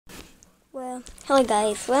Well, hello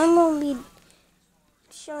guys. What I'm going to be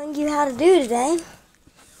showing you how to do today.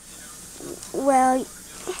 Well,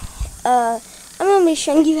 I'm going to be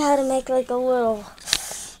showing you how to make like a little,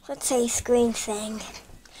 let's say, screen thing.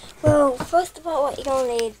 Well, first of all, what you're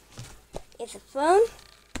going to need is a phone,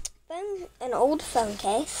 an old phone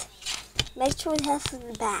case. Make sure it has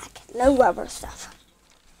the back, no rubber stuff.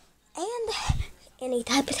 And any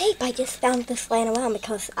type of tape. I just found this laying around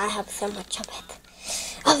because I have so much of it.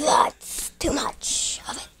 That's too much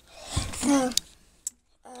of it. So,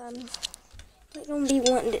 we're going to be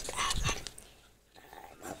wanting to, I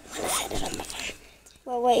want to set it on my phone.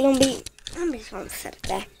 Well, what you're going to be, I'm just going to set it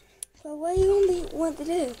there. Well, what you're going to be wanting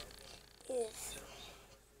to do is,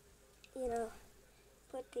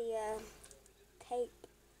 put the tape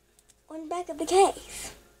on the back of the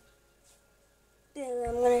case. Then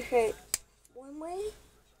I'm going to show you one way.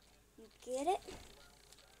 You get it,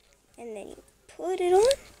 and then you put it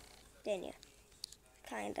on, then you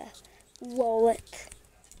kind of roll it.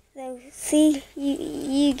 So, see,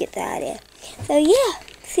 you get the idea. So, yeah,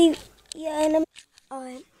 see, yeah, and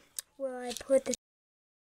alright, where I put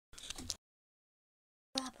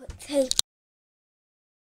tape.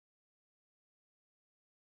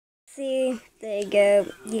 See, there you go.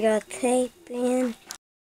 You got tape in.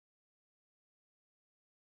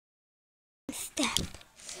 Step.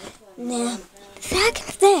 Now, the second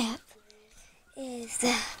step is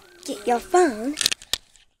get your phone.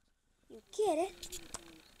 You get it.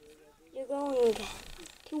 You're going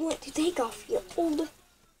to want to take off your old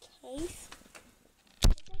case.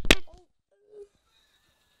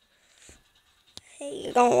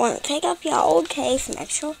 You're going to want to take off your old case. Make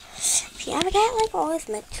sure, if you have a cat like ours,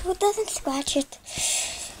 make sure it doesn't scratch it.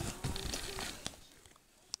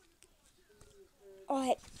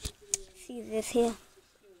 Alright, see this here.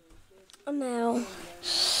 Now,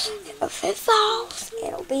 if it falls,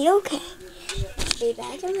 it'll be okay. Be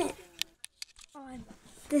back in a minute. Alright,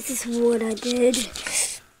 this is what I did.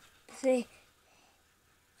 See?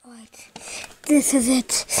 Alright, this is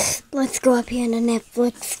it. Let's go up here into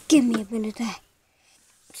Netflix. Give me a minute there.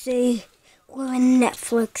 See, we're in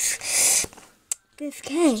Netflix. This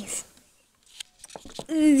case.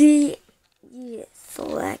 You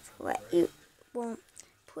select what you want.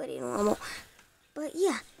 Pretty normal. But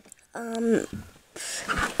yeah,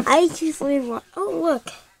 I usually want, oh look,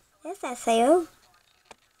 there's that SAO.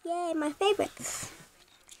 Yay, my favorites.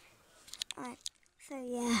 Alright, so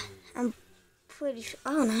yeah, I'm pretty sure,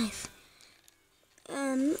 oh nice.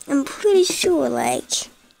 I'm pretty sure, like,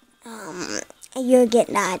 you're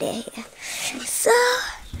getting the idea here. So,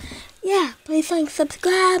 yeah, please like,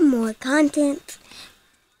 subscribe, more content.